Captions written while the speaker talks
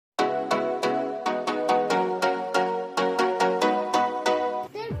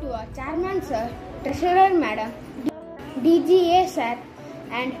sir, treasurer madam, DGA sir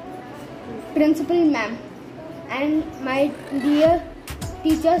and principal ma'am and my dear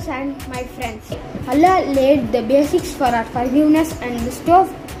teachers and my friends. Allah laid the basics for our forgiveness and bestowed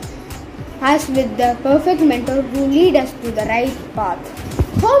us with the perfect mentor who lead us to the right path.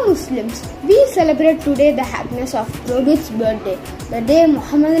 For Muslims, we celebrate today the happiness of Prophet's birthday, the day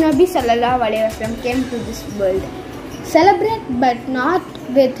Milad-Un-Nabi came to this world. Celebrate but not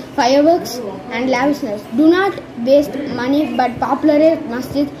with fireworks and lavishness. Do not waste money but popularize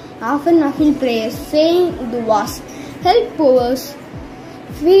masjid, often nafil prayers, saying du'as. Help poor,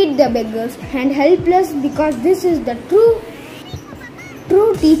 feed the beggars and helpless because this is the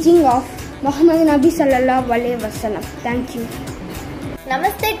true teaching of Milad-Un-Nabi sallallahu alaihi wasallam. Thank you.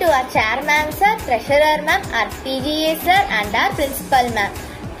 Namaste to our chairman sir, treasurer ma'am, our TGA sir and our principal ma'am.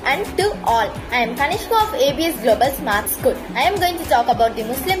 And to all, I am Kanishka of ABS Global Smart School. I am going to talk about the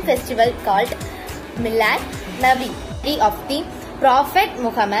Muslim festival called Milad-Un-Nabi of the Prophet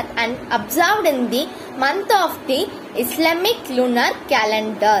Muhammad and observed in the month of the Islamic lunar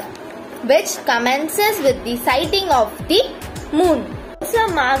calendar, which commences with the sighting of the moon. Also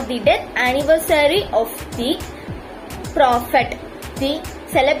mark the death anniversary of the Prophet. The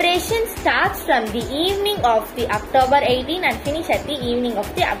celebration starts from the evening of the October 18 and finish at the evening of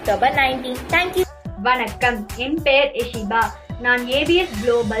the October 19. Thank you. வணக்கம், என் பெயர் எஷிபா. நான் ABS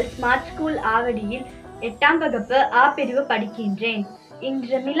Global Smart School ஆவடியில் 8ஆம் வகுப்பு A பிரிவு படிக்கின்றேன்.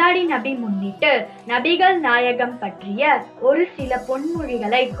 இன்று மிலாடி-நபி முன்னிட்டு நபிகள் நாயகம் பற்றிய ஒரு சில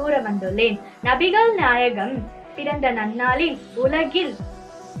பொன்மொழிகளை கூற வந்துள்ளேன். நபிகள் நாயகம் பிறந்த நன்னாளில் உலகில்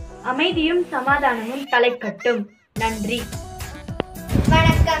அமைதியும் சமாதானமும் தலைக்கட்டும். நன்றி.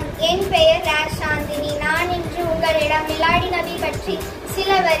 வணக்கம், என் பெயர் ராஷாந்தினி. நான் இன்று உங்களிடம் மிலாடி-நபி பற்றி சில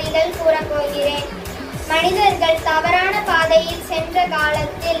வரிகள் கூறப்போகிறேன். மனிதர்கள் தவறான பாதையில் சென்ற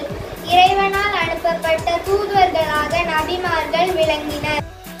காலத்தில் இறைவனால் அனுப்பப்பட்ட தூதுவர்களாக நபிமார்கள் விளங்கினர்.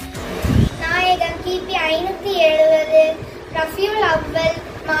 நாயகம் கிபி 570 ரபியுல் அவ்வல்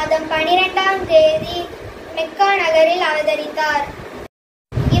மாதம் 12ஆம் தேதி மெக்கா நகரில் அவதரித்தார்.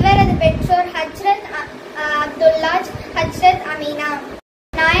 இவரது பெற்றோர் ஹஜ்ரத் அப்துல்லாஹ், ஹஜ்ரத் அமீனா.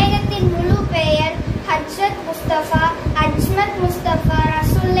 நாயகத்தின் முழு பெயர் ஹஜ்ரத் முஸ்தபா அஜ்மத் முஸ்தபா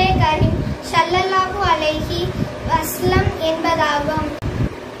ரசூலே கரீம் ஸல்லல்லாஹு அலைஹி வஸல்லம் என்பதாகும்.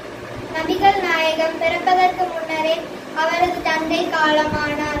 நபிகள் நாயகம் பிறப்பதற்கு முன்னரே அவரது தந்தை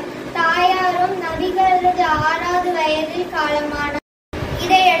காலமானார். தாயாரும் நபிகளது 6வது வயதில் காலமானார்.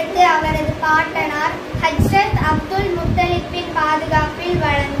 இதையடுத்து அவரது பாட்டனார் ஹஜ்ரத் அப்துல் முத்தலிப்பின் பாதுகாப்பில்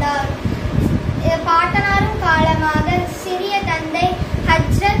வளர்ந்தார். பாட்டனாரும் காலமாக சிறிய தந்தை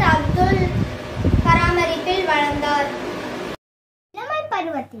ஹஜ்ரத் அப்துல் பராமரிப்பில் வளர்ந்தார். இளமை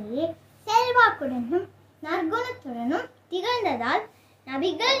பருவத்திலே செல்வாக்குடனும் நற்குணத்துடனும் திகழ்ந்ததால்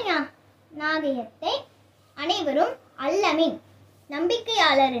நபிகள் நாயகத்தை அனைவரும் அல்லமின்,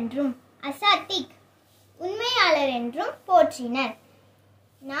 நம்பிக்கையாளர் என்றும் அசாத்திக், உண்மையாளர் என்றும் போற்றினர்.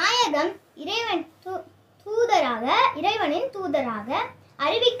 நாயகம் இறைவனின் தூதராக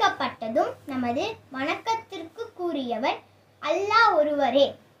அறிவிக்கப்பட்டதும் நமது வணக்கத்திற்கு கூறியவர் அல்லாஹ் ஒருவரே.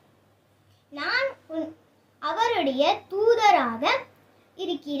 நான் அவருடைய தூதராக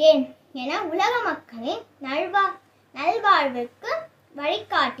இருக்கிறேன் என உலக மக்களின் நல்வாழ்வுக்கு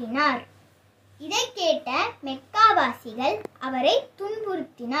வழிகாட்டினார். இதை கேட்ட மெக்காவாசிகள் அவரை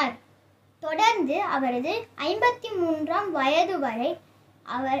துன்புறுத்தினார். தொடர்ந்து அவரது 53ஆம் வயது வரை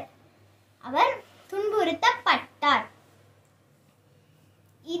அவர் துன்புறுத்தப்பட்டார்.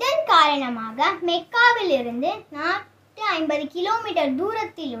 இதன் காரணமாக மெக்காவில் இருந்து 450 கிலோமீட்டர்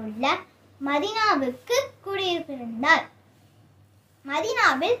தூரத்தில் உள்ள மதீனாவுக்கு குடியிருந்தார்.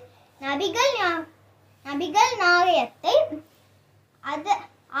 மதீனாவில் நபிகள் நாயகத்தை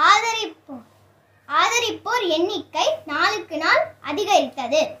ஆதரிப்போர் எண்ணிக்கை நாளுக்கு நாள்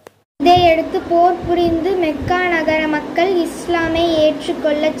அதிகரித்தது. இதையடுத்து போர் புரிந்து மெக்கா நகர மக்கள் இஸ்லாமை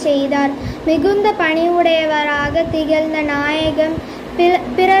ஏற்றுக்கொள்ளச் செய்தார். மிகுந்த பணிவுடையவராக திகழ்ந்த நாயகம்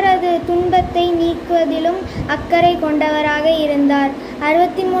பிறரது துன்பத்தை நீக்குவதிலும் அக்கறை கொண்டவராக இருந்தார்.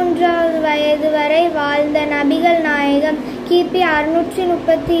 63வது வயது வரை வாழ்ந்த நபிகள் நாயகம் கிபி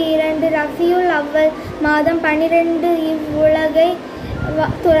 632 ரபியுல் அவ்வல் மாதம் 12 இவ்வுலகை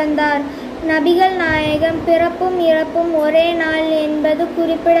துறந்தார். நபிகள் நாயகம் பிறப்பும் இறப்பும் ஒரே நாள் என்பது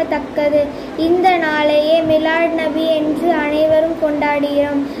குறிப்பிடத்தக்கது. இந்த நாளையே மிலாட் நபி என்று அனைவரும்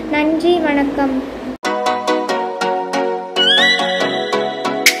கொண்டாடுகிறோம். நன்றி, வணக்கம்.